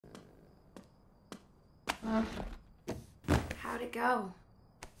How'd it go?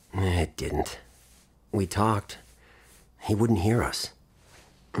 It didn't. We talked. He wouldn't hear us.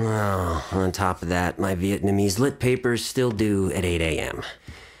 Oh, on top of that, my Vietnamese lit paper's still due at 8 a.m.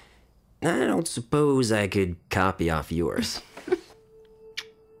 I don't suppose I could copy off yours.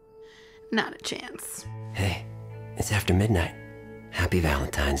 Not a chance. Hey, it's after midnight. Happy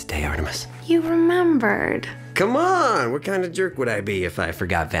Valentine's Day, Artemis. You remembered. Come on! What kind of jerk would I be if I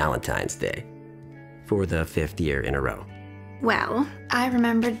forgot Valentine's Day? For the 5th year in a row. Well, I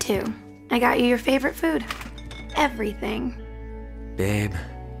remembered too. I got you your favorite food. Everything. Babe,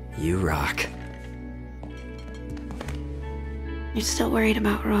 you rock. You're still worried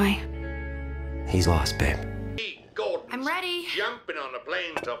about Roy. He's lost, babe. I'm ready. Jumping on a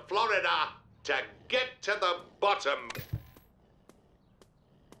plane to Florida to get to the bottom.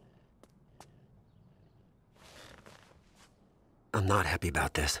 I'm not happy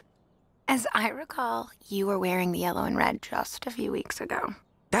about this. As I recall, you were wearing the yellow and red just a few weeks ago.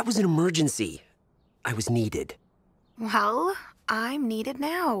 That was an emergency. I was needed. Well, I'm needed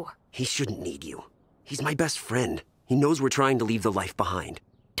now. He shouldn't need you. He's my best friend. He knows we're trying to leave the life behind.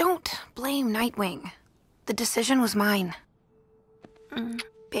 Don't blame Nightwing. The decision was mine.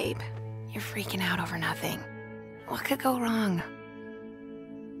 Babe, you're freaking out over nothing. What could go wrong?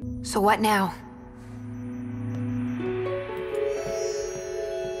 So what now?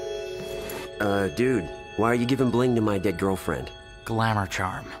 Dude, why are you giving bling to my dead girlfriend? Glamour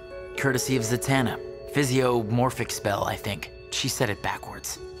charm. Courtesy of Zatanna. Physiomorphic spell, I think. She said it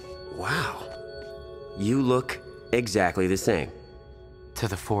backwards. Wow. You look exactly the same. To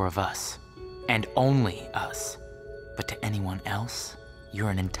the 4 of us. And only us. But to anyone else, you're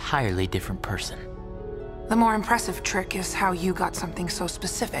an entirely different person. The more impressive trick is how you got something so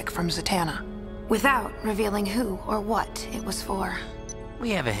specific from Zatanna. Without revealing who or what it was for. We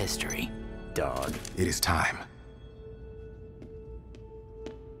have a history. Dog. It is time.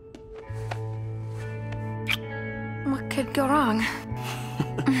 What could go wrong?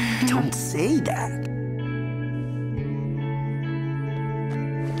 Don't say that.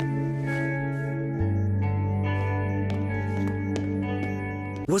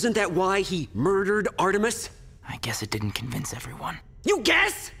 Wasn't that why he murdered Artemis? I guess it didn't convince everyone. You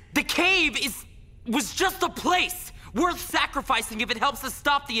guess? The cave was just a place worth sacrificing if it helps us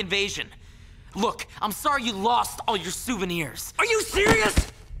stop the invasion. Look, I'm sorry you lost all your souvenirs. Are you serious?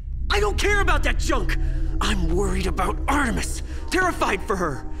 I don't care about that junk. I'm worried about Artemis. Terrified for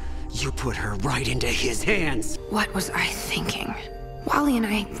her. You put her right into his hands. What was I thinking? Wally and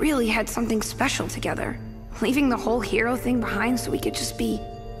I really had something special together. Leaving the whole hero thing behind so we could just be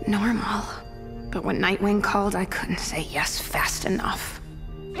normal. But when Nightwing called, I couldn't say yes fast enough.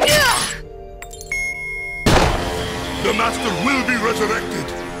 The Master will be resurrected.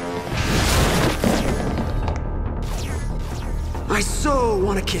 I so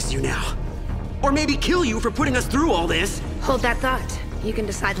want to kiss you now. Or maybe kill you for putting us through all this. Hold that thought. You can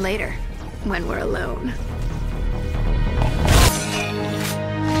decide later, when we're alone.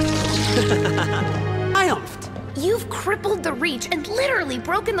 Triumphed! You've crippled the Reach and literally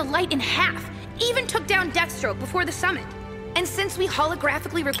broken the light in half. Even took down Deathstroke before the summit. And since we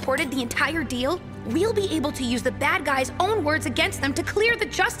holographically recorded the entire deal, we'll be able to use the bad guys' own words against them to clear the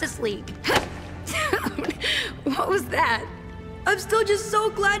Justice League. What was that? I'm still just so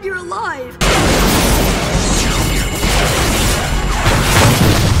glad you're alive.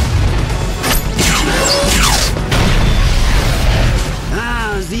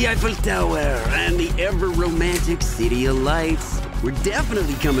 Ah, the Eiffel Tower and the ever-romantic City of Lights. We're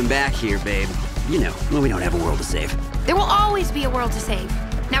definitely coming back here, babe. You know, when we don't have a world to save. There will always be a world to save.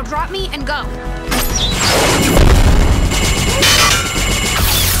 Now drop me and go.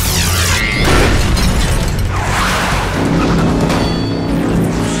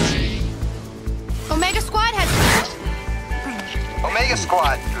 Omega Squad has... Omega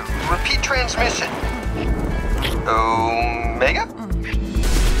Squad, repeat transmission. Omega?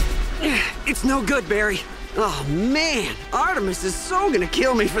 It's no good, Barry. Oh, man. Artemis is so gonna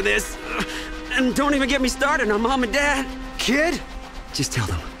kill me for this. And don't even get me started on Mom and Dad. Kid? Just tell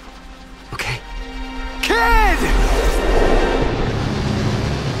them. Okay? Kid!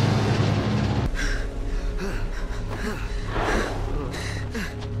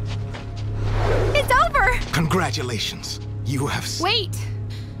 It's over! Congratulations. You have... Wait!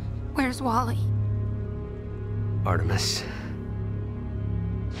 Where's Wally? Artemis.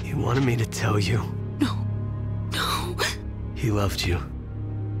 He wanted me to tell you. No. No. He loved you.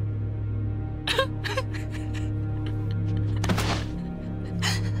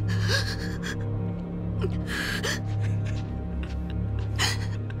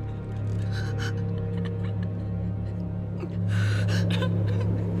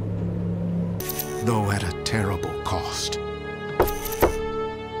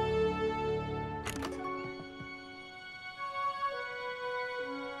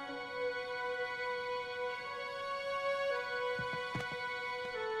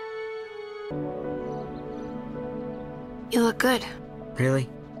 You look good. Really?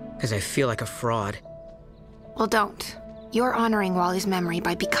 Because I feel like a fraud. Well, don't. You're honoring Wally's memory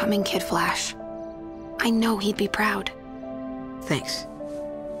by becoming Kid Flash. I know he'd be proud. Thanks.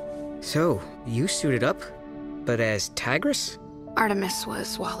 So, you suited up, but as Tigress? Artemis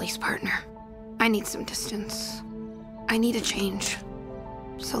was Wally's partner. I need some distance. I need a change.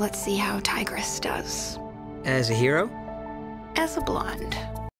 So let's see how Tigress does. As a hero? As a blonde.